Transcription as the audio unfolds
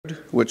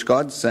word which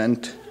God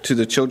sent to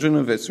the children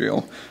of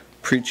Israel,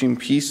 preaching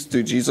peace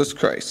through Jesus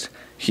Christ.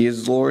 He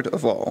is Lord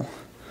of all.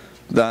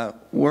 That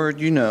word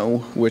you know,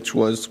 which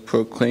was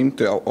proclaimed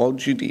throughout all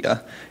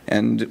Judea,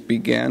 and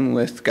began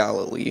with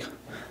Galilee,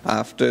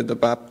 after the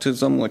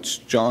baptism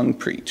which John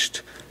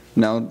preached.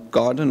 Now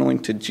God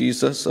anointed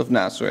Jesus of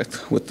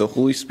Nazareth with the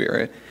Holy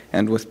Spirit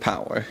and with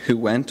power, who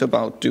went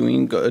about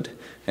doing good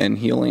and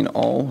healing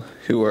all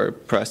who were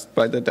oppressed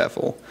by the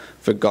devil,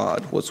 for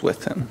God was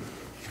with him.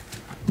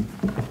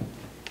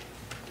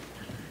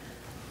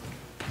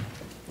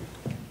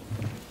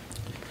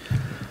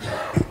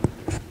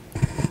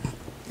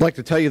 I'd like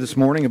to tell you this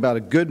morning about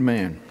a good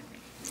man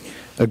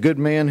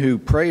who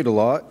prayed a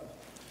lot,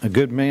 a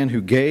good man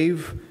who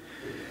gave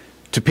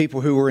to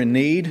people who were in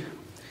need,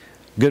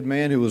 a good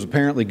man who was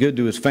apparently good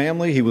to his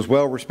family. He was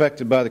well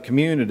respected by the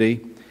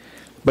community,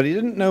 but he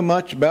didn't know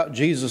much about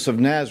Jesus of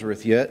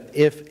Nazareth yet,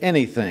 if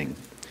anything.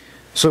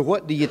 So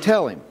what do you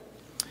tell him?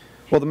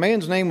 Well, the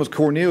man's name was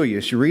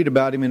Cornelius. You read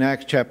about him in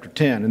Acts chapter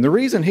 10. And the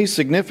reason he's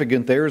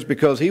significant there is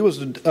because he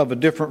was of a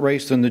different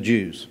race than the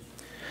Jews.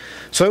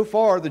 So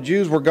far, the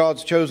Jews were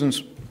God's chosen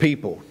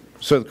people,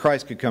 so that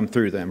Christ could come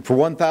through them. For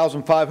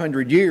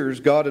 1,500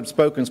 years, God had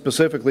spoken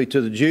specifically to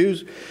the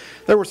Jews.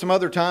 There were some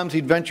other times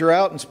he'd venture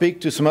out and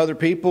speak to some other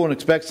people and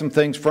expect some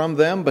things from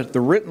them, but the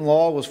written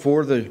law was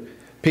for the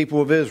people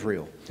of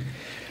Israel.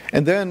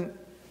 And then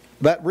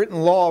that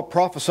written law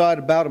prophesied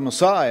about a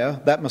Messiah.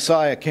 That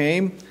Messiah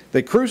came.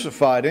 They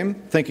crucified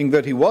him, thinking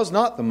that he was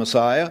not the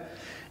Messiah,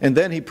 and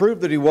then he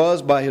proved that he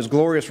was by his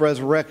glorious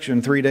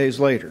resurrection 3 days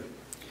later.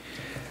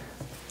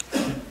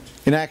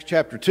 In Acts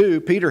chapter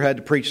 2, Peter had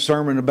to preach a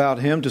sermon about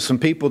him to some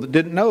people that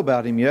didn't know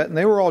about him yet, and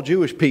they were all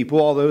Jewish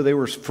people, although they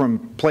were from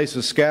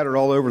places scattered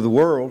all over the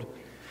world.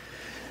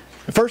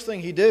 The first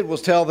thing he did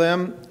was tell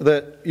them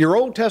that your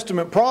Old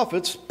Testament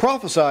prophets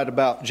prophesied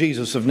about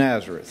Jesus of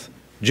Nazareth.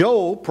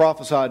 Joel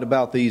prophesied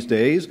about these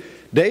days.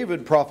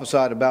 David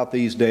prophesied about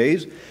these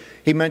days.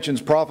 He mentions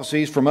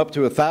prophecies from up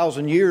to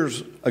 1,000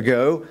 years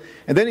ago.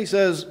 And then he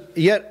says,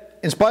 yet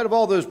in spite of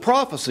all those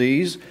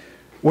prophecies,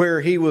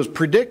 where he was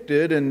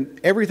predicted and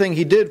everything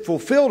he did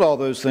fulfilled all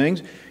those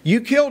things,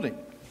 you killed him.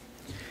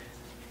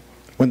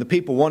 When the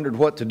people wondered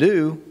what to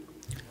do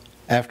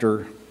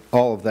after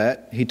all of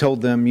that, he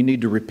told them, you need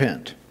to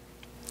repent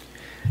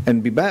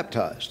and be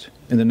baptized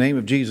in the name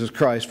of Jesus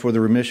Christ for the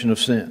remission of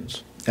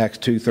sins. Acts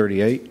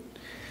 2:38.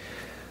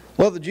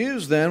 Well, the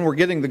Jews then were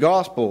getting the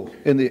gospel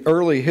in the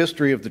early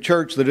history of the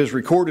church that is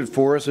recorded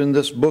for us in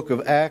this book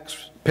of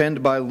Acts,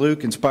 penned by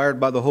Luke, inspired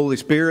by the Holy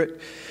Spirit.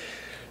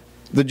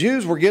 The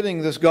Jews were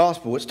getting this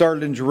gospel. It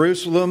started in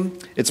Jerusalem.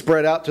 It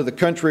spread out to the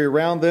country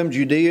around them,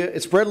 Judea.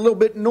 It spread a little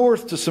bit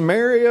north to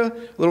Samaria, a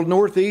little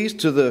northeast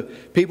to the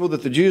people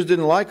that the Jews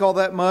didn't like all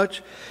that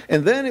much.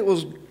 And then it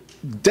was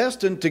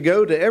destined to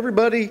go to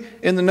everybody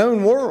in the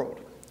known world.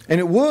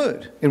 And it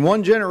would, in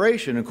one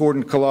generation,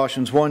 according to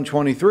Colossians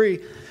 1:23.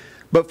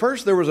 But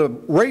first there was a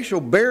racial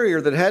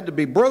barrier that had to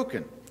be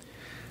broken.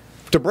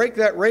 To break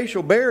that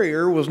racial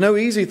barrier was no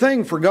easy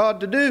thing for God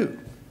to do.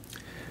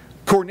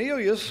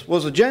 Cornelius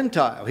was a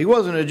Gentile. He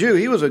wasn't a Jew.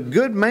 He was a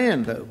good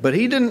man, though. But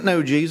he didn't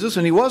know Jesus,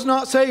 and he was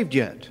not saved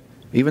yet,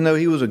 even though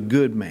he was a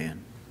good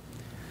man.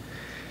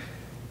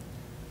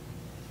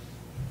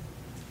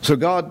 So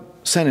God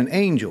sent an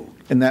angel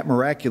in that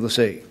miraculous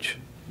age.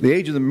 The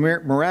age of the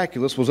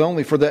miraculous was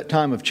only for that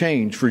time of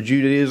change, for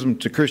Judaism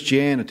to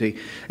Christianity.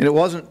 And it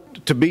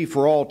wasn't to be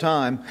for all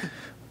time.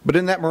 But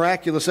in that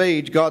miraculous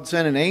age, God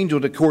sent an angel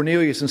to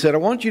Cornelius and said, I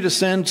want you to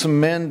send some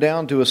men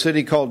down to a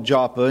city called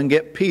Joppa and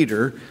get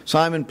Peter,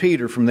 Simon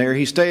Peter, from there.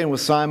 He's staying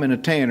with Simon a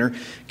tanner.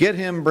 Get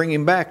him, bring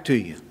him back to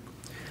you.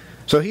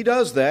 So he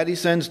does that. He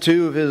sends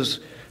 2 of his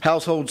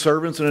household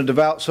servants and a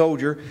devout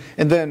soldier.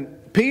 And then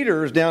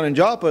Peter is down in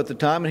Joppa at the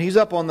time, and he's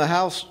up on the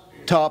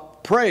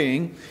housetop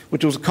praying,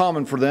 which was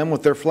common for them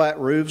with their flat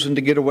roofs and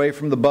to get away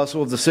from the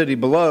bustle of the city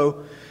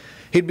below.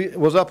 He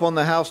was up on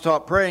the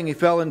housetop praying. He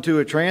fell into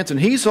a trance, and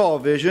he saw a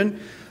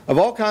vision of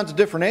all kinds of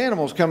different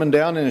animals coming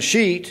down in a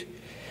sheet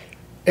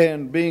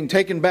and being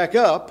taken back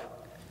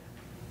up.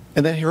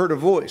 And then he heard a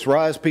voice,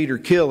 rise, Peter,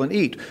 kill and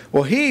eat.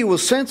 Well, he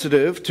was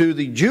sensitive to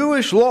the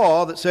Jewish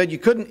law that said you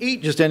couldn't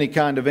eat just any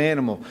kind of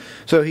animal.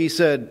 So he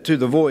said to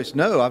the voice,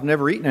 no, I've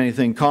never eaten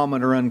anything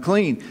common or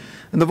unclean.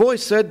 And the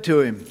voice said to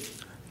him,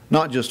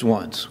 not just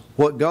once,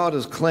 what God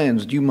has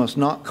cleansed you must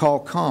not call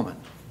common.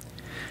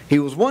 He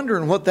was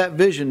wondering what that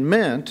vision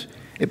meant.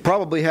 It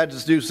probably had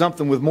to do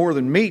something with more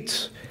than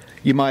meats,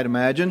 you might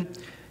imagine.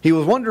 He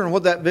was wondering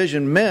what that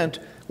vision meant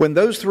when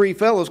those 3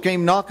 fellows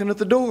came knocking at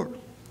the door.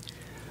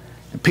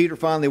 And Peter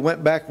finally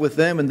went back with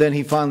them, and then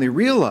he finally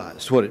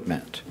realized what it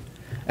meant.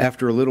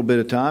 After a little bit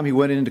of time, he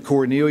went into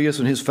Cornelius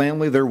and his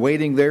family. They're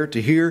waiting there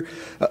to hear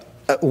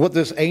what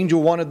this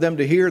angel wanted them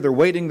to hear. They're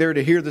waiting there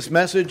to hear this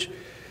message.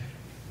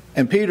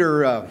 And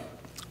Peter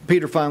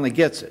finally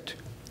gets it.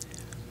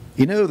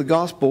 You know, the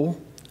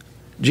gospel,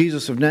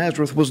 Jesus of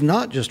Nazareth, was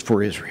not just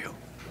for Israel.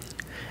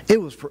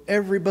 It was for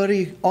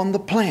everybody on the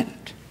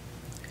planet.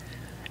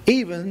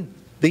 Even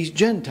these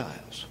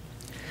Gentiles.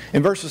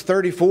 In verses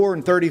 34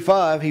 and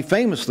 35, he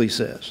famously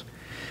says,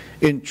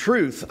 "In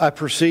truth, I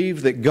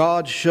perceive that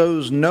God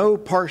shows no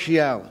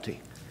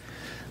partiality,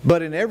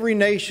 but in every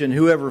nation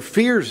whoever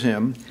fears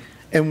him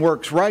and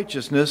works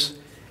righteousness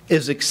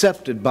is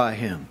accepted by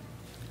him."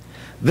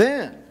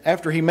 Then,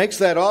 after he makes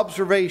that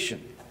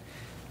observation,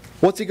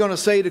 what's he going to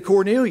say to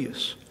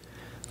Cornelius?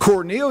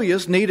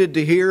 Cornelius needed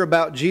to hear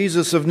about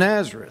Jesus of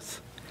Nazareth.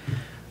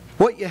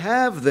 What you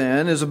have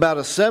then is about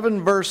a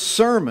 7-verse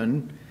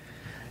sermon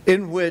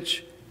in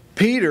which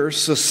Peter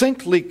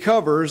succinctly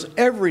covers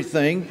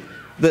everything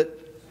that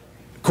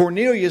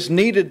Cornelius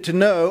needed to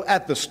know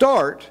at the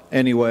start,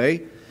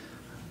 anyway,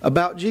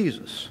 about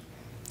Jesus.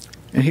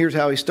 And here's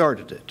how he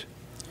started it.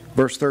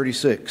 Verse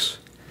 36.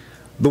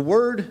 "The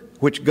word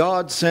which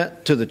God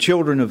sent to the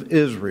children of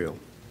Israel,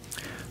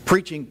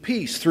 preaching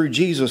peace through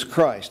Jesus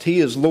Christ. He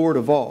is Lord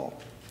of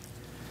all.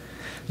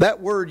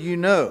 That word you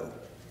know,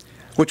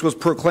 which was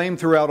proclaimed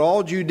throughout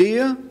all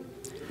Judea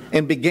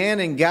and began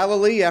in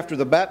Galilee after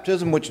the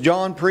baptism which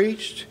John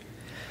preached,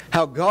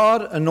 how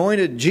God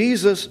anointed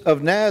Jesus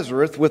of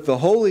Nazareth with the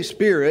Holy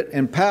Spirit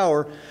and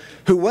power,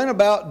 who went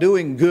about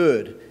doing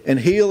good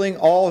and healing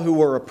all who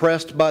were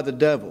oppressed by the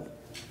devil.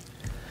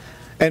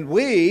 And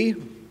we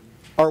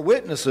are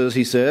witnesses,"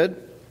 he said,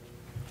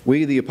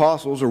 "we the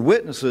apostles are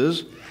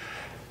witnesses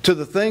to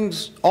the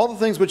things, all the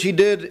things which he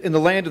did in the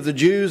land of the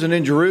Jews and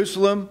in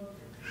Jerusalem,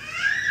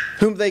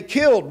 whom they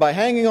killed by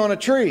hanging on a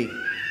tree,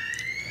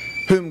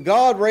 whom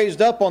God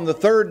raised up on the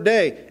third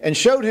day and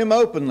showed him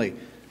openly,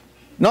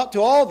 not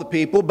to all the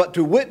people, but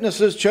to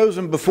witnesses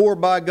chosen before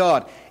by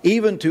God,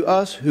 even to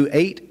us who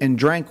ate and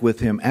drank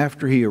with him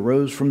after he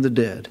arose from the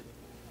dead."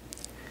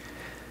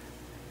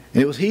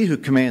 And it was he who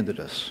commanded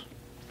us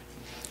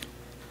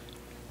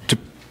to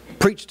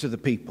preach to the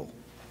people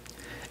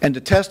and to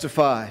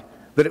testify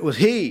that it was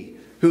he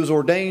who was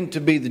ordained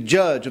to be the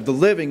judge of the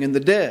living and the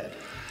dead.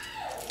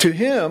 To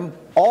him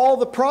all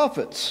the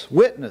prophets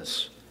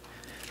witness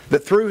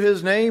that through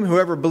his name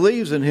whoever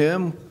believes in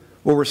him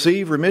will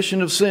receive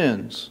remission of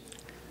sins.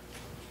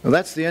 Well,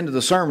 that's the end of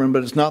the sermon,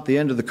 but it's not the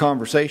end of the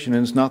conversation,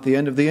 and it's not the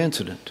end of the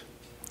incident.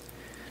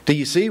 Do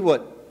you see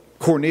what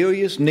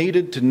Cornelius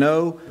needed to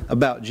know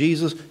about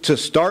Jesus to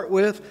start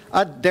with?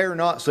 I dare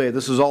not say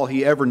this is all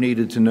he ever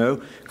needed to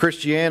know.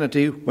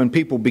 Christianity, when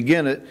people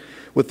begin it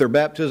with their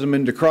baptism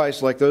into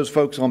Christ like those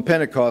folks on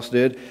Pentecost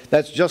did,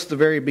 that's just the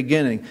very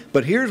beginning.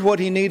 But here's what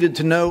he needed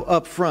to know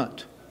up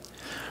front.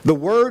 The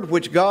word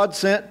which God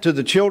sent to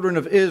the children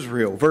of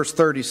Israel, verse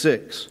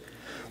 36.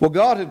 Well,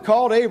 God had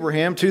called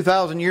Abraham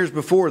 2,000 years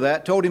before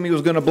that, told him he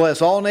was going to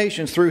bless all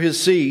nations through his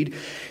seed.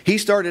 He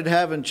started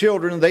having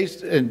children,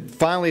 and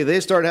finally they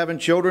started having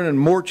children and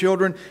more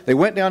children. They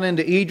went down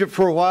into Egypt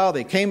for a while.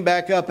 They came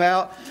back up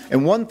out.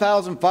 And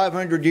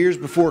 1,500 years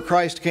before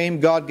Christ came,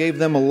 God gave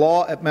them a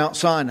law at Mount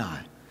Sinai.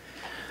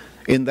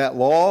 In that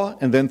law,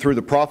 and then through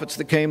the prophets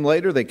that came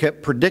later, they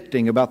kept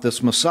predicting about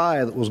this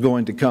Messiah that was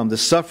going to come,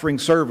 this suffering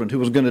servant who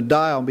was going to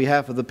die on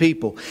behalf of the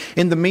people.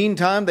 In the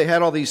meantime, they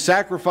had all these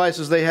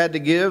sacrifices they had to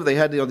give. They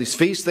had all these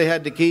feasts they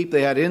had to keep.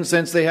 They had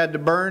incense they had to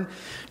burn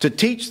to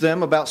teach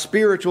them about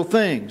spiritual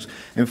things.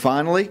 And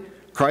finally,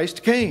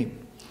 Christ came.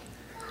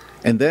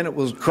 And then it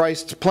was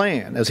Christ's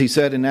plan, as he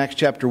said in Acts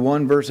chapter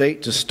 1, verse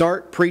 8, to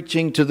start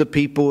preaching to the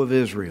people of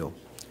Israel.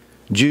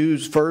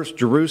 Jews first,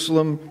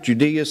 Jerusalem,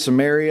 Judea,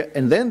 Samaria,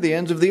 and then the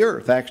ends of the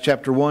earth. Acts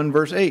chapter 1,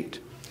 verse 8.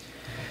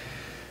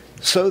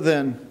 So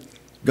then,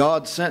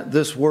 God sent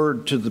this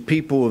word to the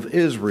people of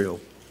Israel,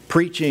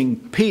 preaching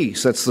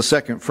peace. That's the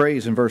second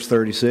phrase in verse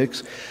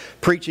 36.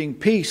 Preaching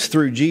peace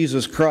through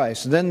Jesus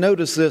Christ. And then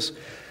notice this,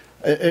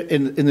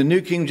 in the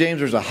New King James,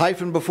 there's a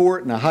hyphen before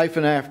it and a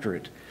hyphen after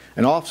it.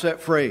 An offset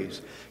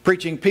phrase.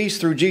 Preaching peace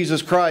through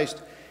Jesus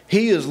Christ.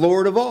 He is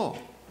Lord of all.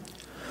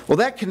 Well,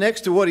 that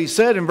connects to what he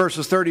said in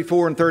verses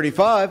 34 and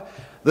 35,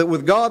 that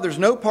with God there's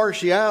no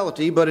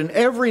partiality, but in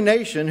every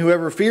nation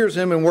whoever fears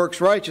him and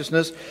works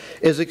righteousness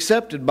is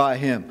accepted by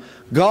him.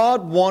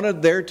 God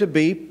wanted there to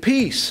be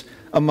peace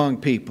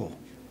among people.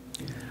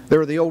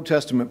 There are the Old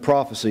Testament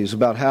prophecies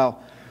about how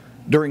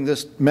during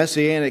this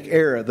Messianic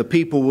era the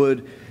people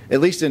would, at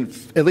least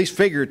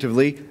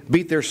figuratively,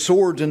 beat their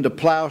swords into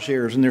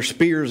plowshares and their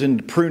spears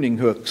into pruning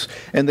hooks.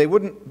 And they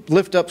wouldn't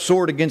lift up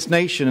sword against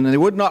nation, and they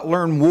would not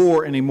learn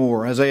war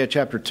anymore. Isaiah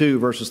chapter 2,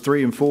 verses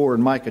 3 and 4,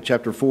 and Micah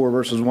chapter 4,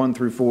 verses 1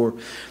 through 4.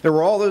 There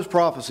were all those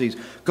prophecies.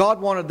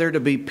 God wanted there to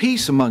be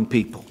peace among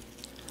people.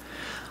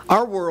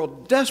 Our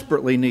world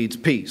desperately needs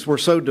peace. We're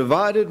so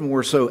divided, and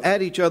we're so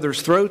at each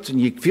other's throats,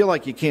 and you feel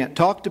like you can't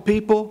talk to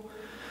people.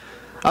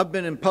 I've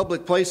been in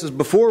public places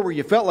before where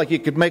you felt like you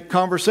could make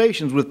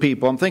conversations with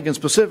people. I'm thinking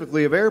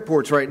specifically of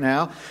airports right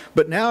now.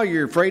 But now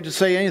you're afraid to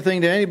say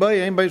anything to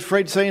anybody. Anybody's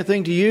afraid to say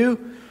anything to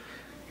you.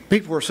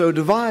 People are so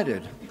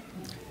divided.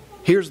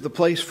 Here's the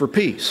place for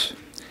peace.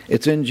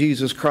 It's in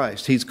Jesus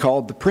Christ. He's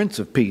called the Prince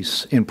of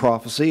Peace in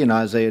prophecy in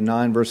Isaiah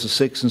 9 verses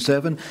 6 and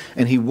 7,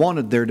 and He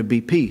wanted there to be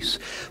peace.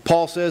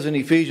 Paul says in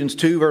Ephesians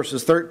 2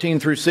 verses 13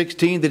 through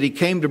 16 that He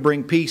came to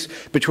bring peace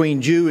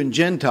between Jew and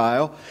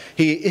Gentile.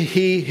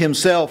 He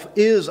Himself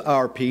is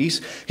our peace.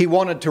 He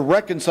wanted to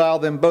reconcile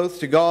them both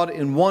to God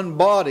in one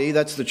body,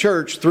 that's the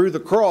church, through the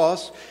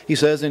cross. He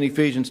says in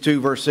Ephesians 2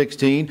 verse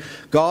 16,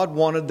 God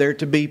wanted there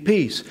to be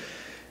peace.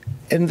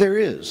 And there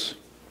is.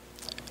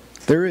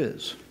 There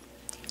is.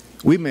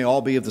 We may all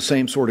be of the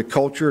same sort of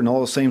culture and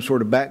all the same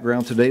sort of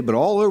background today, but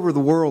all over the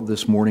world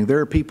this morning, there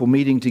are people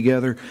meeting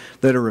together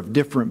that are of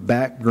different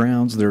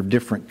backgrounds, that are of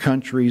different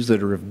countries,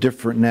 that are of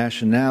different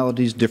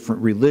nationalities,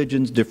 different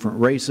religions, different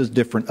races,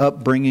 different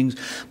upbringings,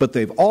 but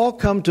they've all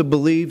come to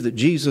believe that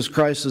Jesus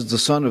Christ is the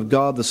Son of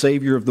God, the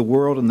Savior of the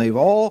world, and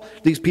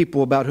these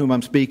people about whom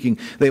I'm speaking,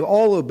 they've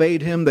all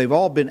obeyed Him, they've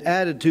all been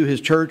added to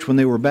His church when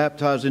they were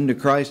baptized into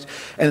Christ,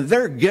 and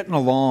they're getting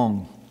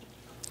along.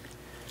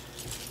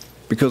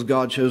 Because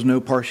God shows no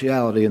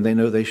partiality, and they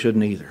know they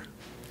shouldn't either.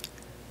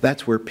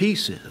 That's where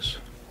peace is.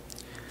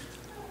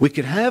 We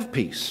could have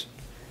peace,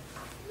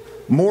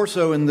 more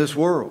so in this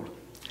world,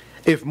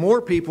 if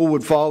more people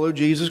would follow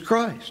Jesus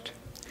Christ.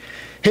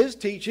 His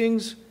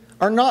teachings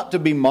are not to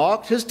be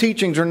mocked. His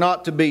teachings are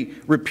not to be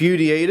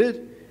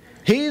repudiated.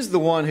 He's the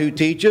one who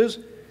teaches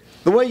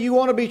the way you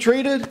want to be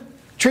treated.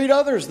 Treat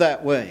others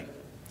that way.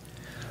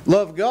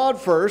 Love God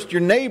first,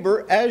 your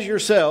neighbor as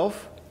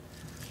yourself.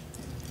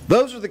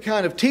 Those are the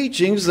kind of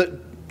teachings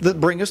that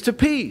bring us to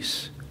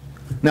peace.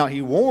 Now,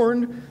 He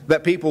warned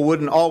that people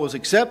wouldn't always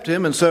accept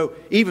Him, and so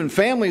even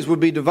families would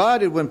be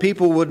divided when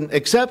people wouldn't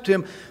accept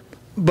Him.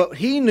 But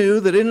He knew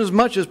that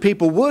inasmuch as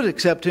people would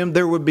accept Him,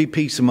 there would be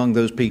peace among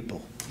those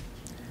people.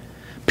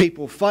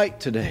 People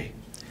fight today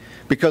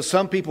because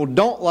some people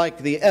don't like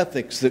the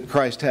ethics that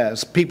Christ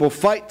has. People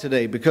fight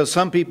today because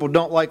some people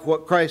don't like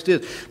what Christ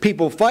is.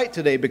 People fight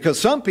today because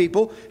some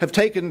people have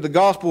taken the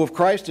gospel of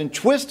Christ and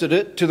twisted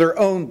it to their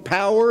own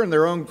power and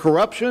their own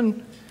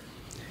corruption.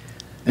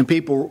 And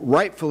people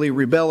rightfully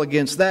rebel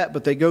against that,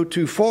 but they go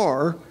too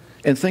far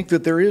and think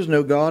that there is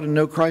no God and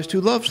no Christ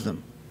who loves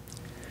them.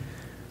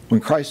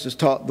 When Christ is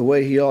taught the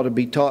way He ought to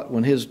be taught,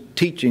 when His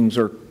teachings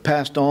are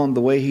passed on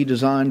the way He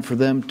designed for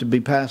them to be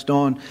passed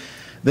on,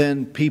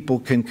 then people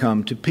can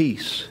come to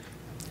peace.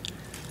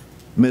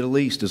 The Middle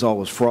East is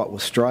always fraught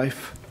with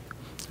strife.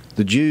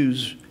 The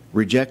Jews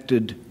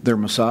rejected their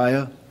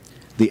Messiah.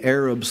 The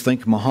Arabs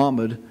think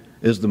Muhammad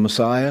is the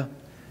Messiah.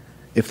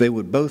 If they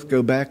would both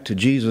go back to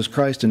Jesus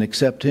Christ and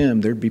accept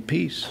Him, there'd be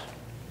peace.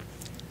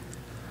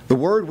 The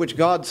word which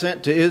God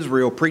sent to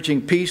Israel,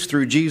 preaching peace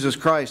through Jesus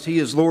Christ, He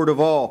is Lord of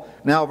all.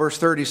 Now verse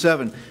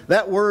 37,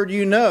 that word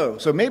you know.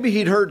 So maybe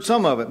he'd heard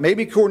some of it.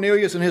 Maybe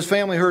Cornelius and his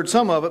family heard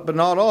some of it, but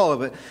not all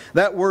of it.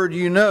 That word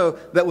you know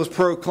that was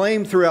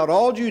proclaimed throughout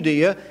all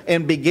Judea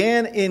and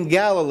began in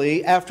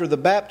Galilee after the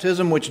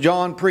baptism which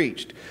John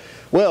preached.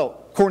 Well,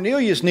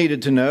 Cornelius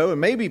needed to know,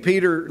 and maybe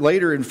Peter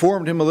later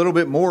informed him a little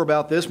bit more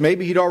about this.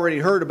 Maybe he'd already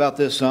heard about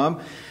this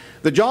some.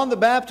 That John the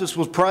Baptist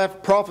was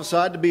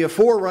prophesied to be a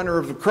forerunner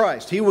of the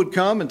Christ. He would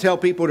come and tell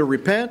people to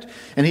repent,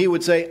 and he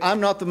would say, I'm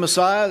not the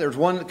Messiah, there's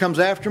one that comes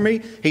after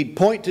me. He'd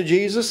point to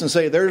Jesus and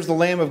say, there's the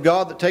Lamb of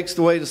God that takes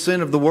away the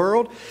sin of the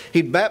world.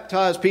 He'd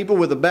baptize people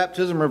with a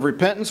baptism of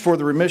repentance for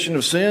the remission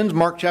of sins,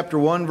 Mark chapter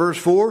 1 verse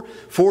 4,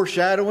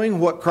 foreshadowing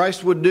what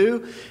Christ would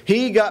do.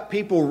 He got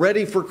people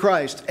ready for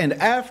Christ, and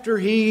after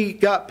He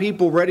got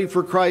people ready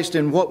for Christ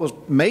in what was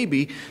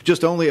maybe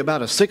just only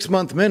about a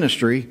 6-month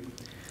ministry,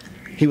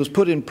 He was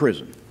put in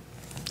prison.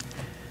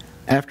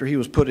 After He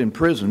was put in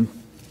prison,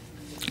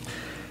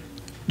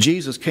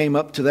 Jesus came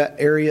up to that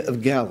area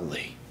of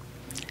Galilee.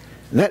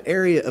 That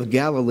area of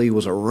Galilee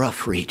was a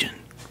rough region.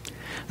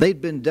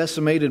 They'd been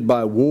decimated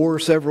by war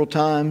several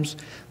times.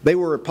 They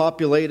were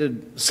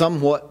populated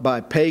somewhat by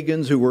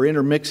pagans who were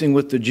intermixing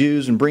with the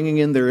Jews and bringing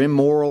in their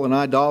immoral and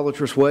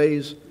idolatrous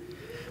ways.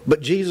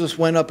 But Jesus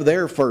went up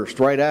there first,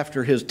 right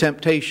after His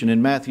temptation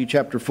in Matthew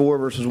chapter 4,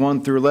 verses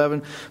 1 through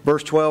 11.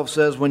 Verse 12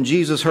 says, when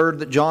Jesus heard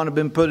that John had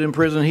been put in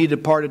prison, He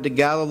departed to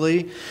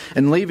Galilee.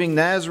 And leaving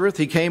Nazareth,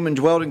 He came and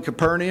dwelt in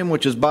Capernaum,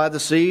 which is by the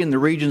sea, in the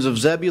regions of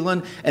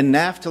Zebulun and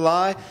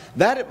Naphtali,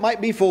 that it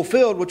might be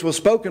fulfilled, which was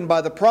spoken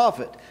by the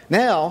prophet.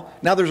 Now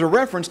there's a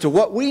reference to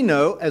what we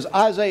know as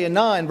Isaiah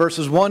 9,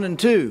 verses 1 and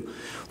 2,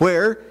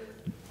 where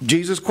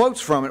Jesus quotes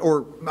from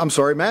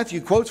it,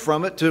 Matthew quotes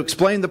from it to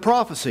explain the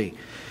prophecy.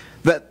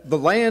 That the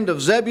land of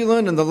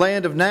Zebulun and the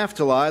land of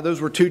Naphtali, those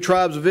were two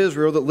tribes of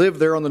Israel that lived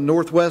there on the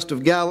northwest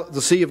of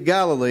the Sea of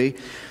Galilee,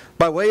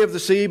 by way of the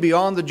sea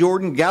beyond the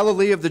Jordan,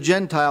 Galilee of the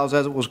Gentiles,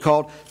 as it was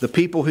called. The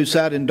people who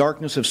sat in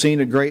darkness have seen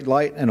a great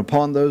light, and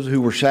upon those who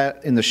were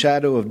sat in the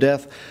shadow of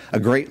death, a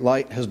great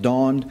light has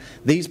dawned.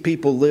 These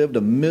people lived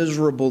a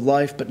miserable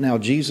life, but now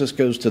Jesus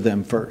goes to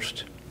them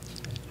first.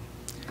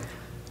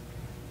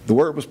 The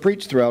word was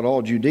preached throughout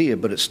all Judea,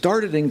 but it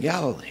started in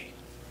Galilee.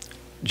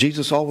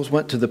 Jesus always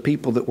went to the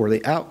people that were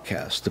the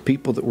outcasts, the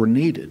people that were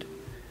needed,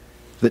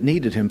 that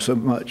needed Him so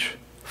much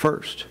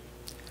first.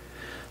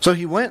 So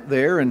He went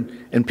there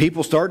and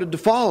people started to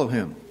follow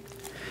Him.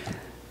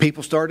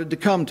 people started to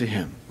come to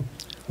him.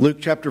 Luke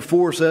chapter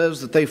 4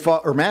 says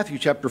that or Matthew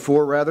chapter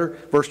 4 rather,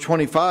 verse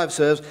 25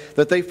 says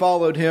that they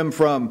followed him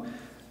from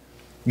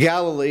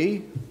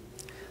Galilee.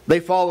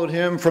 They followed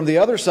him from the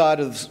other side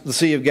of the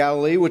Sea of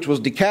Galilee, which was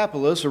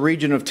Decapolis, a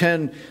region of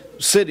 10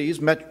 cities,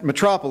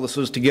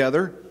 metropolises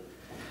together.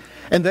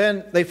 And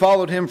then they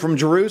followed him from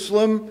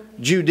Jerusalem,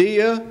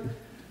 Judea.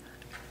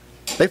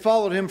 They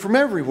followed him from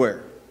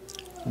everywhere.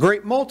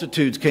 Great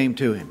multitudes came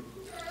to him.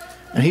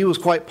 And he was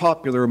quite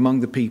popular among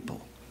the people.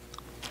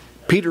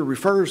 Peter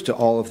refers to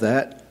all of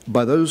that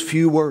by those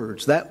few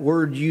words. That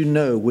word you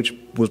know, which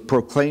was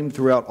proclaimed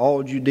throughout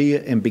all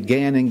Judea and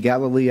began in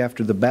Galilee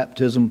after the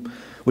baptism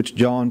which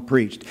John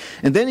preached.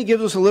 And then he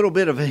gives us a little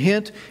bit of a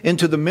hint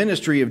into the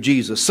ministry of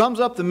Jesus.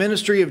 Sums up the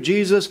ministry of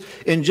Jesus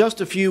in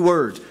just a few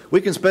words. We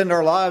can spend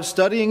our lives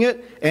studying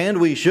it, and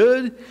we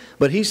should,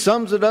 but he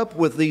sums it up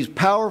with these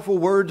powerful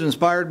words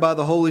inspired by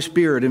the Holy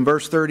Spirit in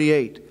verse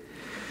 38.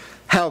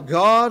 How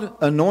God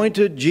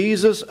anointed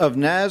Jesus of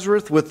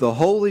Nazareth with the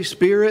Holy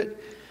Spirit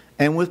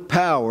and with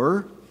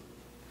power.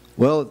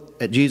 Well,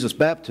 at Jesus'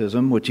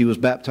 baptism, which he was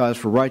baptized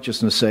for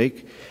righteousness'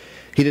 sake,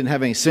 he didn't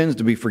have any sins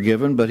to be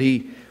forgiven, but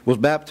he was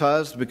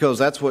baptized because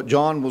that's what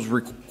John was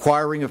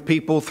requiring of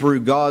people through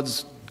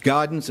God's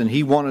guidance, and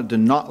he wanted to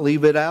not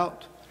leave it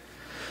out.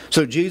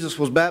 So Jesus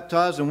was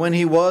baptized, and when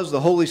he was, the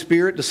Holy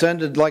Spirit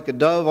descended like a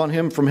dove on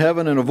him from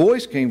heaven, and a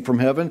voice came from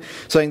heaven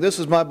saying, "This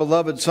is my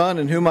beloved Son,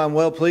 in whom I'm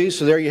well pleased."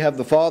 So there you have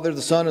the Father,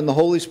 the Son, and the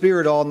Holy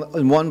Spirit all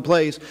in one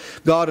place.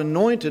 God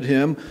anointed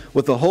him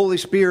with the Holy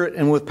Spirit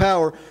and with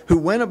power, who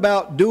went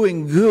about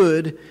doing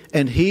good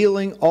and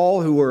healing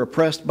all who were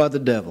oppressed by the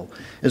devil.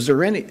 Is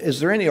there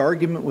any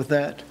argument with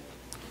that?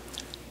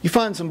 You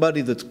find somebody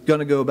that's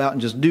going to go about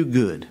and just do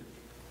good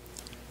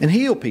and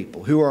heal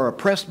people who are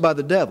oppressed by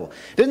the devil.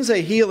 It didn't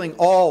say healing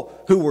all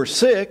who were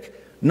sick.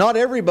 Not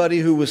everybody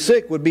who was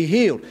sick would be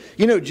healed.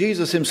 You know,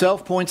 Jesus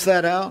himself points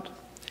that out.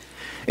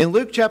 In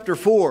Luke chapter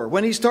 4,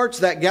 when he starts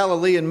that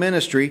Galilean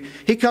ministry,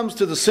 he comes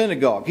to the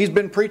synagogue. He's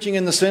been preaching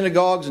in the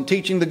synagogues and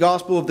teaching the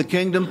gospel of the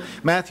kingdom,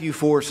 Matthew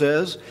 4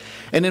 says.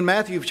 And in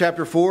Matthew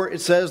chapter 4,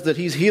 it says that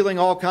he's healing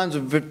all kinds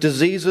of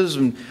diseases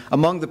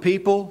among the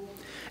people.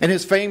 And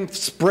his fame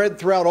spread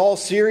throughout all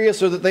Syria,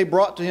 so that they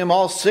brought to him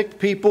all sick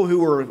people who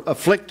were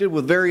afflicted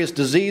with various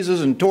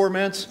diseases and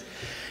torments,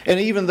 and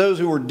even those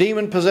who were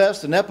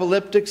demon-possessed and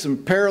epileptics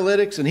and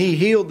paralytics, and he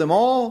healed them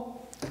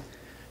all.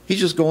 He's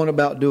just going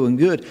about doing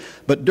good.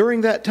 But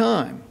during that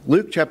time,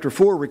 Luke chapter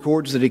 4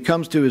 records that he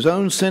comes to his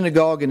own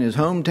synagogue in his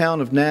hometown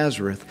of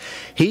Nazareth.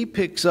 He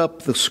picks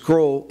up the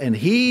scroll and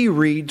he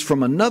reads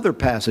from another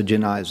passage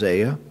in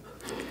Isaiah,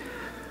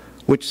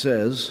 which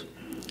says,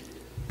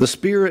 "The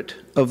Spirit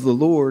of the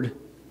Lord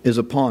is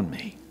upon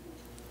me."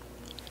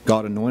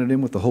 God anointed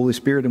him with the Holy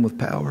Spirit and with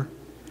power.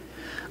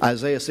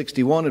 Isaiah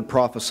 61 had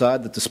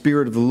prophesied that the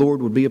Spirit of the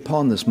Lord would be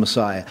upon this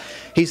Messiah.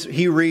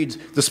 He reads,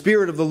 "The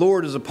Spirit of the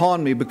Lord is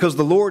upon me, because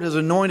the Lord has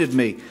anointed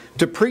me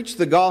to preach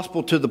the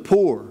gospel to the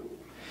poor,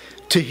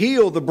 to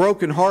heal the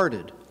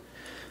brokenhearted,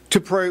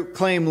 to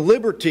proclaim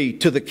liberty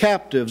to the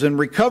captives and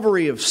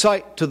recovery of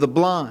sight to the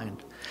blind,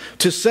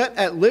 to set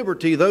at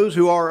liberty those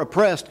who are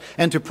oppressed,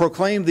 and to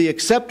proclaim the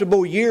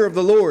acceptable year of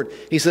the Lord."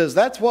 He says,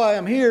 that's why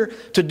I'm here,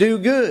 to do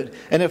good.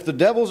 And if the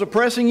devil's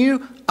oppressing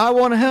you, I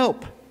want to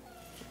help.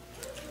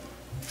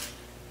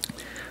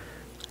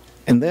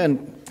 And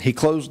then he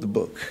closed the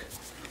book.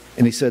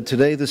 And he said,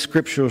 "Today the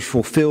scripture is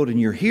fulfilled in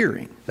your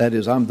hearing." That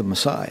is, I'm the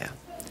Messiah.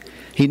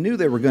 He knew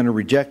they were going to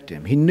reject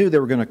him. He knew they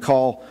were going to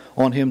call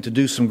on him to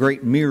do some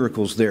great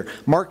miracles there.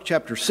 Mark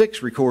chapter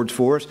 6 records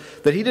for us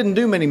that he didn't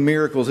do many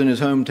miracles in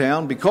his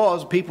hometown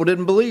because people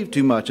didn't believe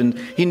too much. And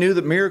he knew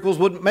that miracles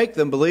wouldn't make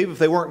them believe if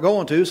they weren't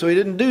going to, so he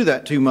didn't do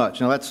that too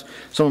much. Now that's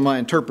some of my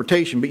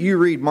interpretation, but you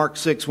read Mark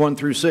 6, 1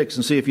 through 6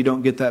 and see if you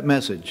don't get that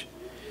message.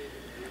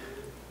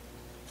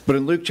 But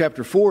in Luke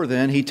chapter 4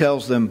 then, he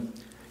tells them,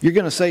 you're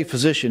going to say,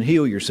 "Physician,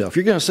 heal yourself."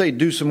 You're going to say,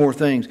 "Do some more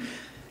things."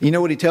 You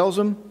know what he tells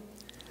them?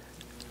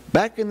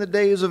 Back in the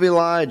days of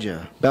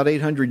Elijah, about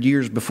 800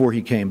 years before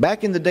he came,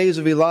 back in the days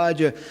of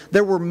Elijah,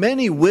 there were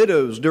many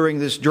widows during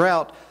this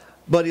drought,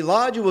 but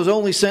Elijah was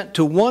only sent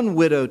to one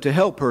widow to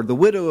help her, the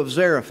widow of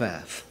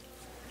Zarephath.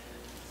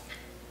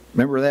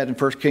 Remember that in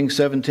 1 Kings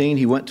 17?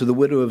 He went to the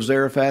widow of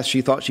Zarephath.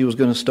 She thought she was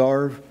going to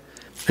starve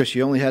because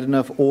she only had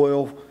enough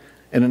oil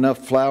and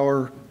enough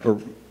flour or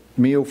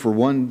meal for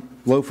one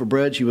loaf of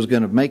bread. She was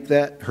going to make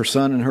that. Her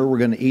son and her were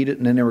going to eat it,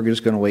 and then they were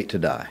just going to wait to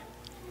die.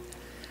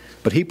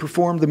 But he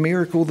performed the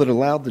miracle that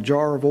allowed the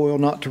jar of oil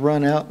not to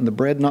run out and the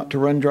bread not to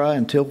run dry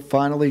until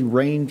finally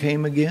rain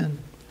came again.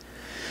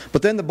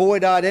 But then the boy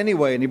died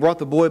anyway, and he brought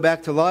the boy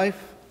back to life.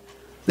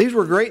 These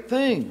were great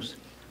things.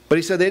 But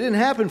he said they didn't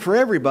happen for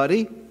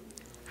everybody.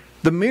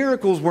 The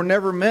miracles were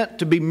never meant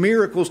to be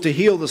miracles to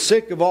heal the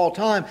sick of all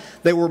time.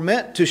 They were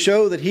meant to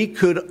show that he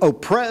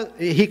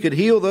could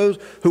heal those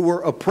who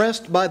were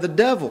oppressed by the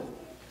devil.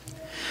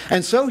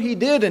 And so he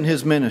did in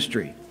his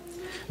ministry.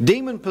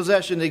 Demon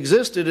possession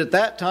existed at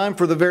that time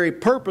for the very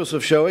purpose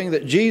of showing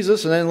that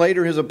Jesus and then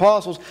later his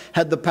apostles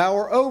had the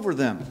power over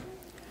them.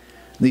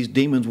 These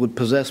demons would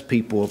possess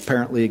people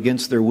apparently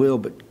against their will,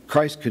 but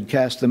Christ could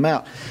cast them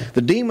out.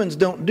 The demons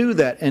don't do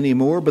that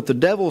anymore, but the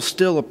devil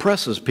still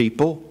oppresses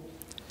people.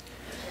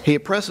 He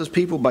oppresses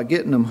people by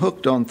getting them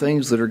hooked on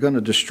things that are going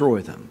to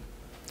destroy them.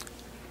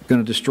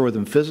 Going to destroy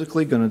them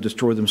physically, going to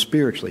destroy them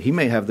spiritually. He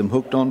may have them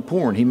hooked on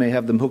porn. He may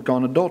have them hooked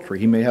on adultery.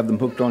 He may have them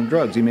hooked on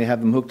drugs. He may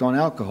have them hooked on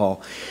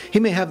alcohol. He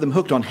may have them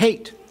hooked on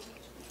hate.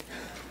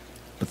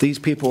 But these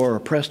people are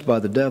oppressed by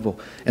the devil.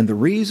 And the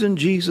reason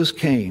Jesus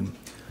came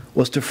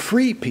was to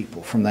free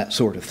people from that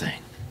sort of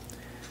thing.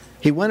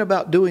 He went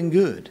about doing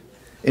good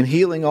and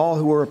healing all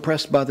who were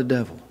oppressed by the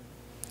devil.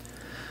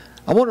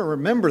 I want to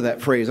remember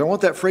that phrase. I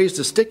want that phrase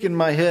to stick in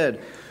my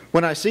head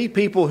when I see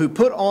people who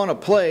put on a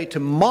play to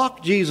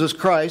mock Jesus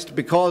Christ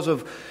because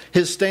of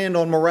his stand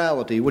on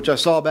morality, which I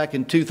saw back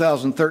in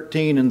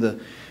 2013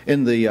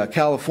 in the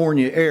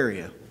California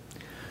area.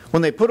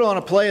 When they put on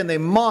a play and they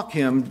mock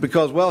him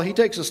because, well, he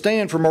takes a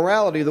stand for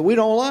morality that we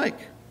don't like.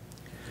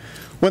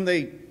 When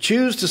they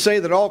choose to say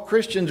that all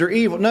Christians are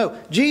evil. No,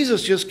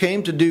 Jesus just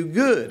came to do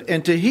good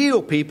and to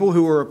heal people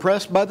who were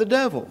oppressed by the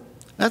devil.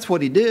 That's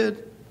what he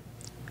did.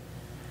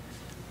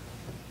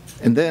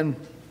 And then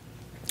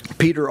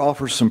Peter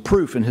offers some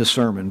proof in his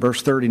sermon,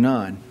 verse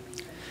 39.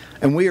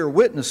 And we are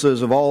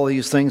witnesses of all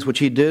these things which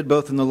he did,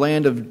 both in the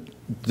land of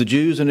the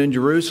Jews and in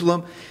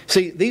Jerusalem.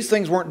 See, these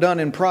things weren't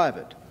done in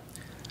private.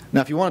 Now,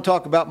 if you want to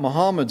talk about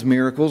Muhammad's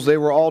miracles, they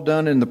were all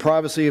done in the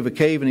privacy of a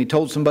cave, and he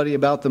told somebody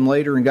about them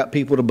later and got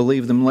people to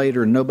believe them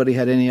later, and nobody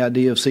had any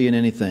idea of seeing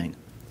anything.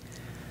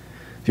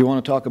 If you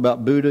want to talk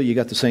about Buddha, you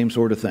got the same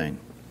sort of thing.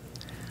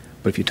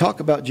 But if you talk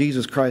about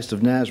Jesus Christ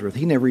of Nazareth,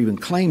 he never even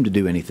claimed to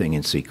do anything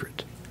in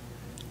secret.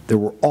 There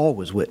were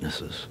always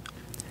witnesses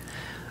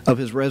of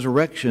his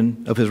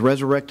resurrection, of his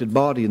resurrected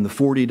body in the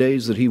 40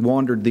 days that he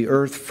wandered the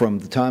earth from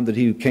the time that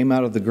he came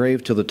out of the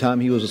grave till the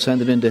time he was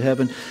ascended into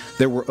heaven.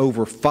 There were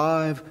over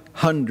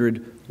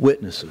 500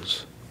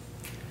 witnesses.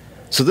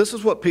 So this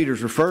is what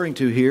Peter's referring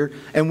to here.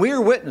 And we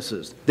are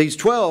witnesses. These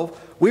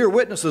 12, we are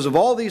witnesses of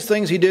all these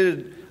things he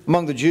did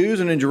among the Jews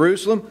and in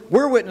Jerusalem.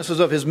 We're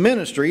witnesses of his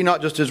ministry,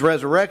 not just his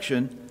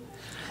resurrection.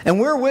 And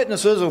we're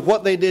witnesses of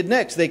what they did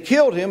next. They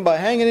killed him by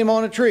hanging him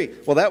on a tree.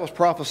 Well, that was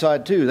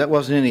prophesied too. That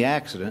wasn't any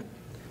accident.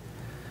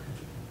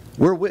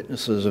 We're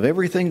witnesses of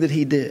everything that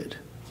he did,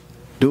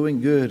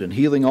 doing good and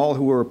healing all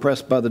who were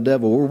oppressed by the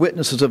devil. We're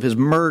witnesses of his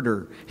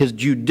murder, his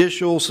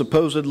judicial,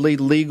 supposedly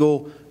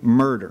legal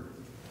murder.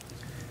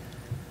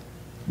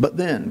 But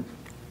then,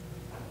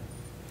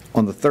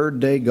 on the third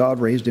day, God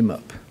raised him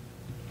up.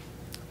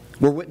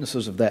 We're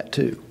witnesses of that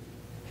too.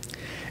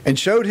 And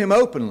showed him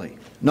openly,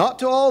 not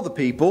to all the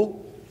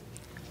people,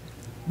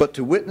 but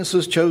to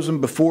witnesses chosen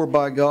before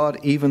by God,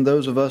 even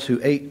those of us who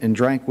ate and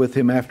drank with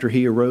him after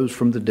he arose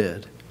from the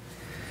dead.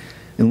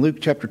 In Luke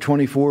chapter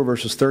 24,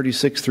 verses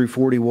 36 through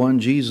 41,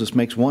 Jesus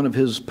makes one of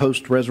his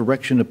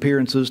post-resurrection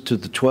appearances to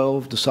the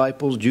 12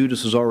 disciples.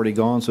 Judas is already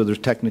gone, so there's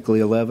technically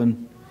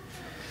 11.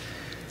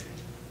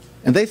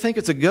 And they think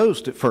it's a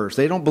ghost at first.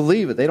 They don't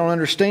believe it. They don't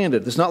understand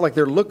it. It's not like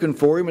they're looking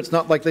for him. It's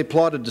not like they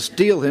plotted to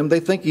steal him. They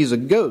think he's a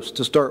ghost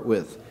to start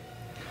with.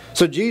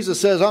 So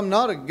Jesus says, I'm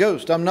not a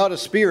ghost. I'm not a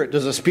spirit.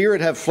 Does a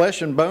spirit have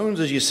flesh and bones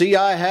as you see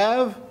I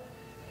have?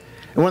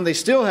 And when they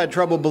still had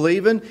trouble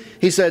believing,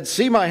 he said,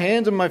 see my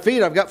hands and my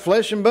feet. I've got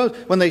flesh and bones.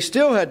 When they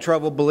still had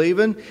trouble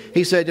believing,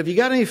 he said, have you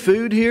got any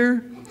food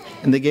here?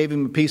 And they gave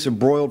him a piece of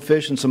broiled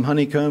fish and some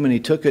honeycomb, and he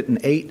took it and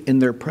ate in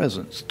their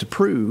presence to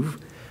prove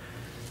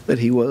that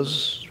he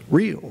was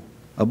real,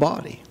 a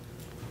body.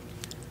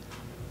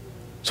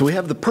 So we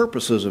have the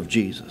purposes of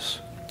Jesus.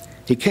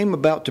 He came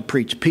about to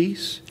preach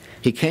peace.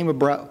 He came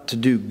about to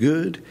do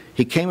good.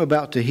 He came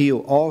about to heal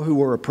all who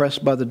were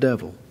oppressed by the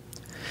devil.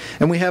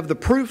 And we have the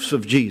proofs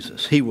of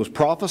Jesus. He was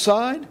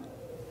prophesied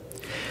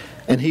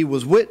and he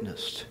was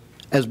witnessed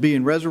as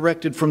being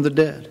resurrected from the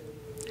dead.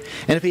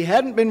 And if he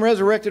hadn't been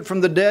resurrected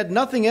from the dead,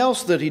 nothing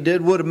else that he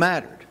did would have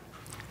mattered.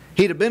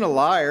 He'd have been a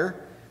liar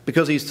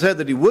because he said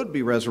that he would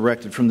be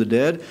resurrected from the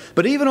dead.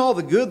 But even all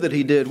the good that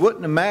he did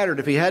wouldn't have mattered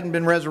if he hadn't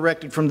been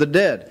resurrected from the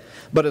dead.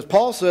 But as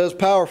Paul says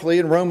powerfully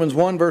in Romans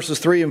 1 verses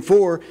 3 and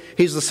 4,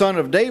 he's the son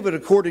of David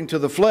according to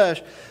the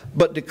flesh,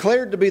 but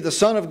declared to be the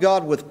Son of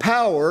God with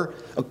power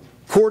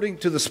according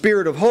to the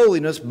Spirit of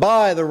holiness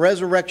by the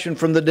resurrection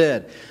from the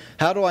dead.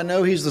 How do I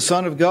know he's the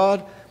Son of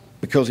God?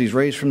 Because he's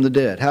raised from the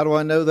dead. How do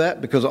I know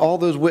that? Because all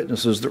those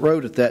witnesses that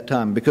wrote at that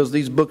time, because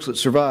these books that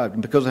survived,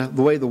 and because of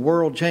the way the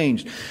world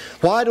changed.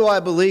 Why do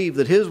I believe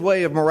that his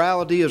way of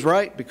morality is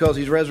right? Because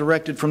he's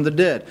resurrected from the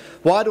dead.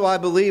 Why do I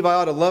believe I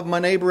ought to love my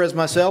neighbor as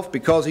myself?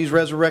 Because he's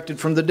resurrected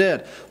from the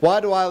dead. Why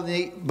do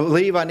I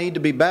believe I need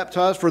to be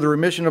baptized for the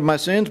remission of my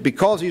sins?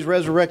 Because he's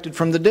resurrected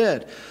from the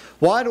dead.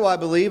 Why do I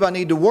believe I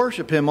need to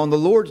worship him on the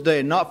Lord's day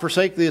and not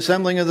forsake the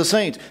assembling of the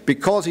saints?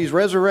 Because he's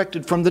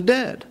resurrected from the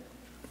dead.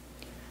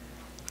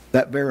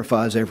 That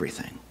verifies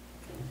everything.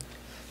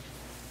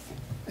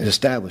 It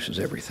establishes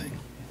everything.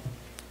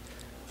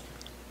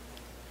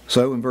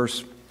 So in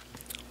verse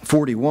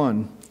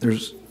 41,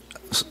 there's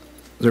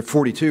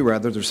 42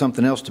 rather, there's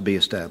something else to be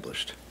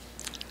established.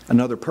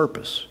 Another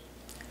purpose.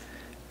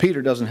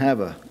 Peter doesn't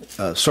have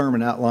a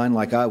sermon outline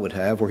like I would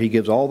have, where he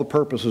gives all the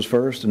purposes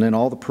first and then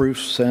all the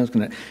proofs.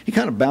 He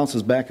kind of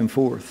bounces back and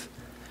forth.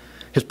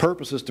 His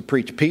purpose is to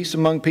preach peace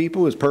among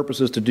people. His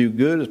purpose is to do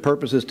good. His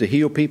purpose is to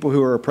heal people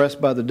who are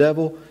oppressed by the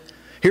devil.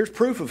 Here's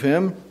proof of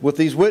him with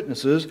these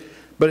witnesses.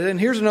 But then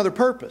here's another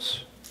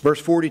purpose.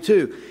 Verse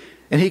 42.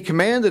 And he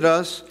commanded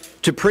us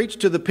to preach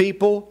to the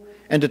people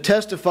and to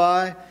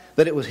testify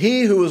that it was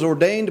he who was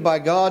ordained by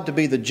God to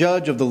be the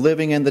judge of the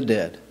living and the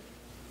dead.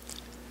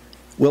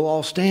 We'll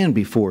all stand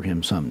before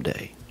him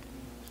someday.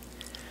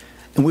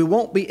 And we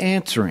won't be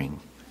answering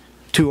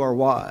to our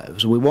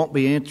wives. We won't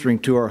be answering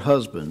to our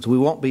husbands. We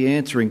won't be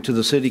answering to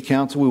the city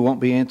council. We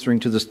won't be answering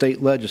to the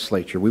state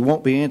legislature. We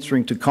won't be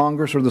answering to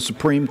Congress or the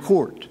Supreme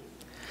Court.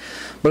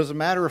 But as a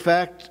matter of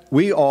fact,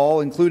 we all,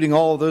 including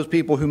all of those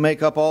people who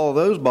make up all of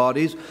those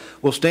bodies,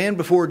 will stand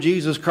before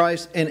Jesus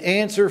Christ and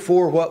answer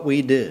for what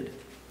we did.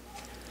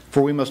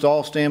 For we must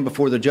all stand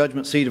before the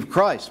judgment seat of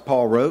Christ,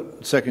 Paul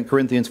wrote, 2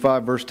 Corinthians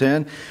 5, verse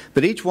 10,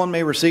 that each one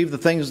may receive the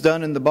things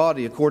done in the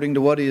body according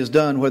to what he has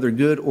done, whether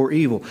good or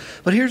evil.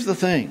 But here's the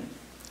thing.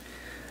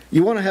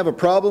 You want to have a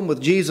problem with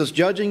Jesus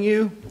judging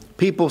you?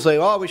 People say,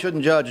 oh, we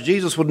shouldn't judge.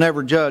 Jesus would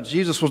never judge.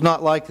 Jesus was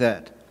not like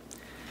that.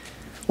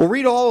 Well,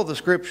 read all of the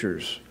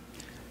Scriptures.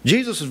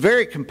 Jesus is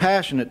very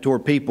compassionate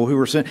toward people who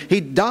were sin.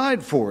 He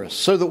died for us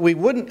so that we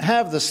wouldn't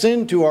have the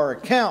sin to our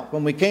account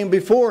when we came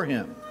before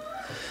him.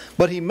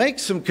 But he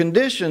makes some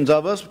conditions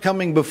of us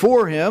coming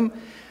before him.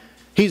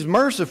 He's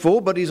merciful,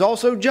 but he's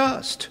also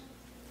just.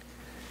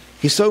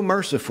 He's so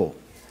merciful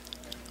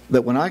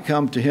that when I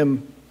come to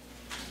him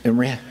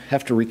and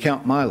have to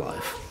recount my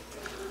life,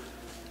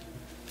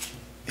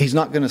 he's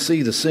not going to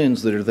see the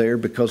sins that are there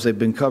because they've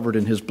been covered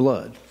in his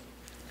blood.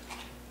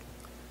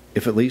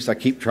 If at least I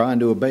keep trying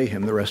to obey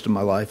him the rest of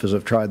my life as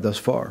I've tried thus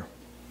far.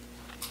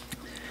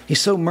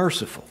 He's so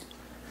merciful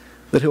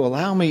that he'll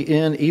allow me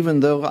in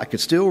even though I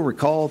could still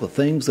recall the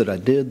things that I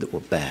did that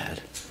were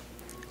bad.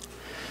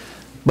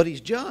 But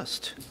he's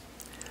just.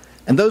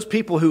 And those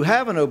people who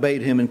haven't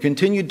obeyed him and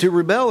continued to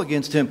rebel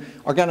against him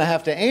are going to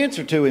have to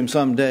answer to him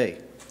someday.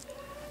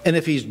 And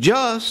if he's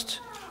just,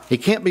 he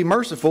can't be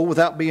merciful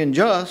without being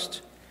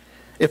just.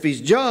 If he's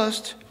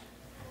just,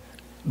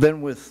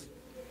 then with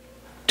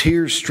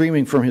tears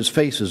streaming from his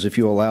faces, if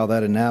you allow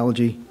that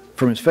analogy,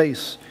 from his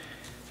face,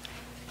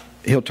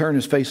 he'll turn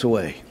his face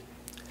away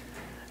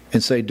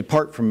and say,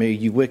 depart from me,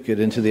 you wicked,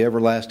 into the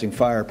everlasting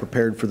fire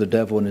prepared for the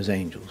devil and his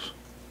angels.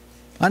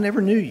 I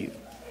never knew you.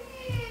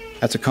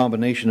 That's a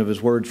combination of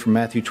his words from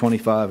Matthew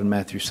 25 and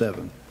Matthew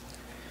 7.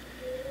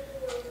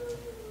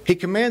 He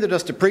commanded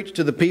us to preach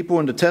to the people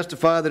and to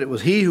testify that it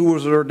was he who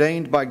was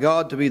ordained by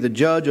God to be the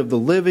judge of the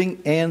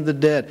living and the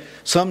dead.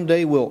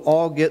 Someday we'll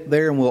all get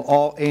there and we'll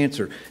all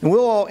answer. And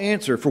we'll all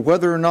answer for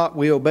whether or not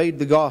we obeyed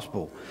the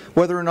gospel,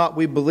 whether or not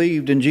we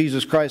believed in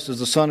Jesus Christ as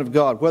the Son of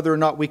God, whether or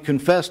not we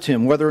confessed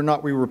him, whether or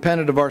not we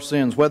repented of our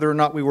sins, whether or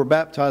not we were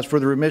baptized for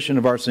the remission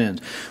of our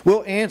sins.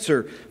 We'll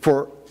answer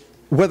for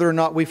whether or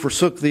not we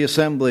forsook the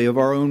assembly of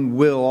our own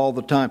will all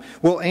the time.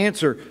 We'll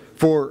answer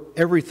for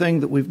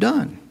everything that we've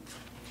done.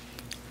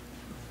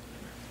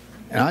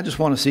 And I just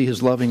want to see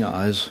his loving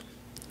eyes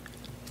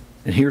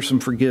and hear some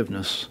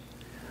forgiveness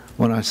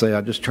when I say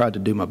I just tried to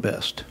do my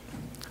best.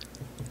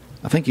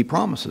 I think he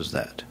promises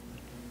that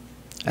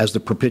as the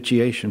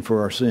propitiation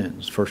for our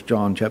sins. 1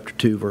 John chapter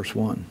 2, verse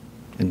 1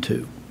 and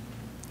 2.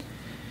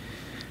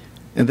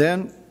 And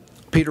then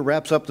Peter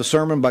wraps up the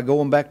sermon by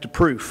going back to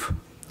proof.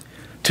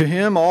 To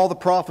him all the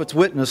prophets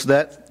witness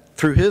that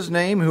through his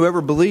name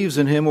whoever believes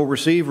in him will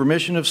receive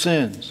remission of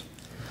sins.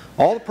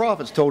 All the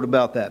prophets told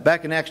about that.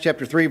 Back in Acts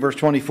chapter 3, verse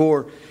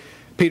 24,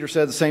 Peter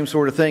said the same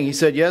sort of thing. He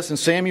said, yes, and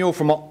Samuel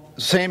from all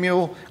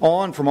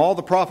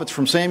the prophets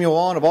from Samuel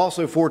on have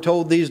also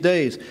foretold these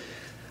days.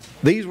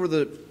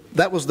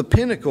 That was the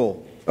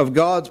pinnacle of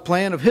God's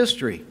plan of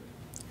history.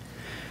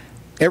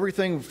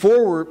 Everything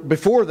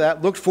before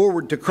that looked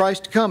forward to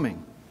Christ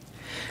coming.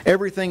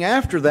 Everything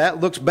after that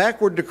looks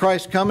backward to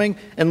Christ coming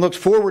and looks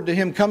forward to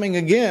him coming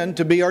again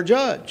to be our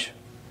judge.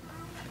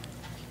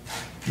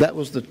 That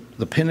was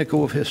the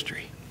pinnacle of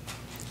history.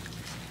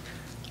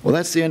 Well,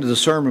 that's the end of the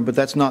sermon, but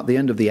that's not the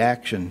end of the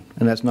action,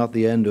 and that's not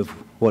the end of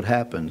what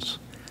happens.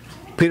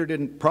 Peter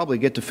didn't probably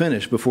get to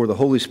finish before the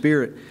Holy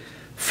Spirit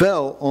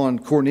fell on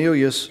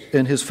Cornelius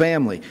and his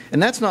family.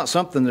 And that's not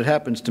something that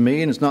happens to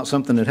me, and it's not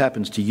something that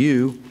happens to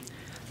you.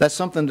 That's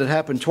something that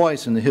happened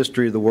twice in the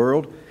history of the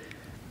world.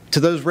 To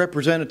those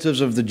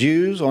representatives of the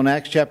Jews on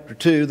Acts chapter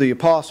 2, the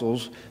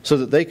apostles, so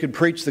that they could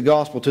preach the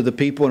gospel to the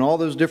people in all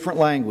those different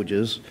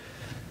languages.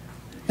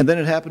 And then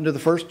it happened to the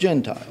first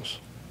Gentiles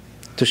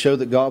to show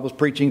that God was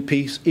preaching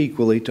peace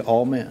equally to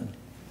all men.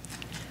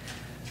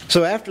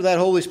 So after that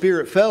Holy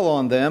Spirit fell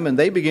on them and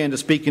they began to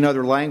speak in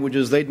other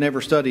languages they'd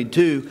never studied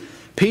too,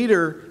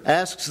 Peter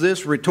asks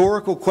this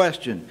rhetorical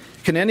question: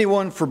 can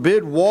anyone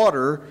forbid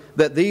water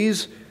that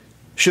these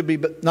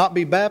should not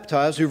be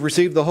baptized who've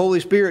received the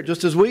Holy Spirit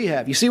just as we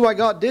have? You see why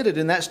God did it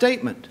in that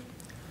statement.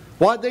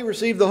 Why'd they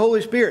receive the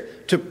Holy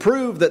Spirit? To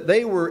prove that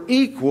they were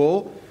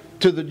equal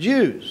to the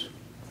Jews.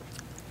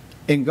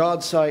 in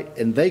God's sight,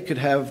 and they could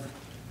have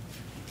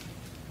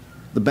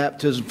the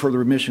baptism for the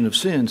remission of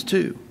sins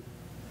too,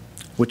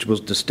 which was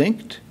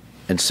distinct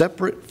and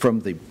separate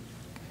from the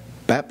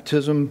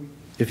baptism,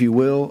 if you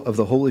will, of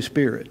the Holy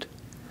Spirit.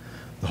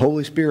 The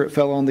Holy Spirit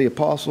fell on the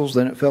apostles,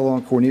 then it fell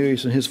on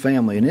Cornelius and his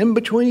family. And in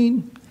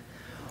between,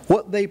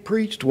 what they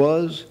preached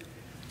was,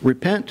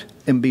 repent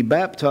and be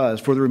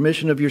baptized for the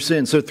remission of your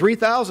sins. So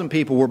 3,000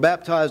 people were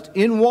baptized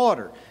in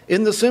water,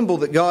 in the symbol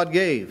that God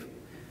gave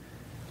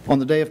on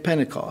the day of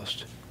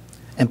Pentecost.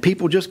 And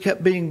people just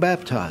kept being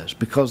baptized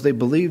because they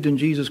believed in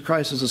Jesus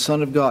Christ as the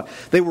Son of God.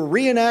 They were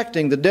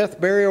reenacting the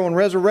death, burial, and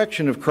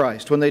resurrection of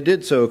Christ when they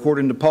did so,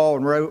 according to Paul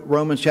in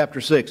Romans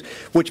chapter 6,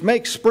 which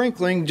makes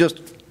sprinkling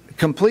just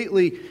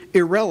completely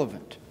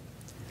irrelevant,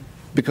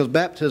 because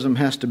baptism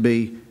has to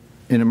be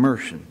an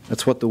immersion.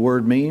 That's what the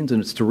word means,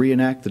 and it's to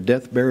reenact the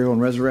death, burial,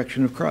 and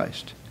resurrection of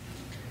Christ.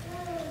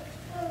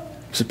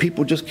 So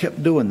people just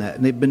kept doing that,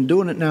 and they've been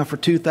doing it now for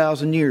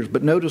 2,000 years.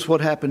 But notice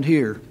what happened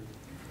here.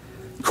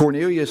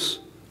 Cornelius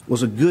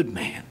was a good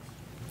man.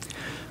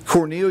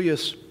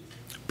 Cornelius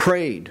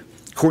prayed.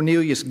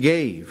 Cornelius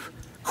gave.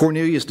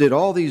 Cornelius did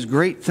all these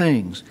great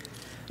things.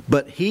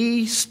 But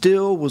he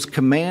still was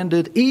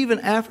commanded, even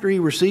after he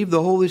received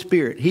the Holy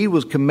Spirit, he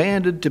was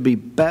commanded to be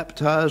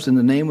baptized in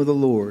the name of the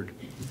Lord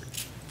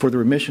for the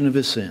remission of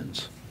his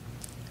sins.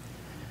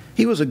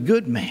 He was a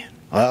good man.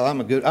 Well,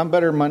 I'm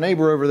better than my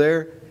neighbor over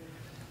there.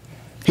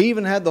 He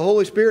even had the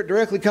Holy Spirit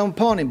directly come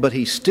upon him, but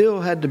he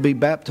still had to be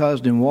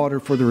baptized in water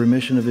for the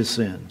remission of his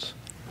sins.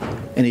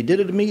 And he did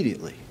it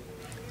immediately.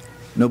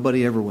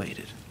 Nobody ever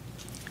waited.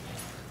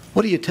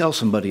 What do you tell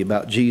somebody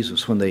about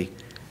Jesus when they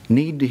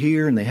need to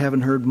hear and they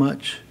haven't heard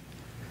much?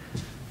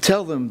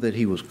 Tell them that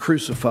he was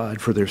crucified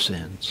for their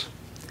sins.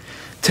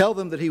 Tell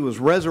them that he was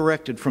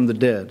resurrected from the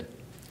dead.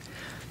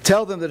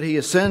 Tell them that he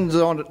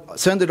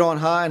ascended on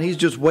high, and he's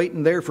just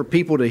waiting there for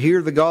people to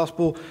hear the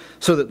gospel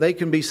so that they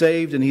can be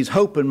saved, and he's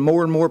hoping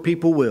more and more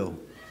people will.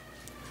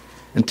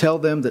 And tell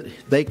them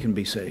that they can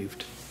be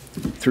saved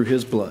through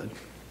his blood.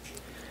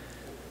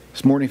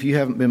 This morning, if you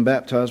haven't been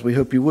baptized, we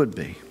hope you would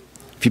be.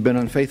 If you've been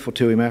unfaithful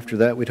to him after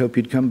that, we'd hope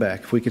you'd come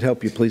back. If we could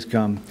help you, please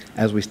come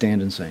as we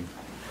stand and sing.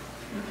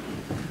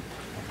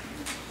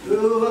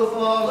 To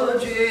follow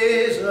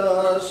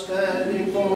Jesus, standing for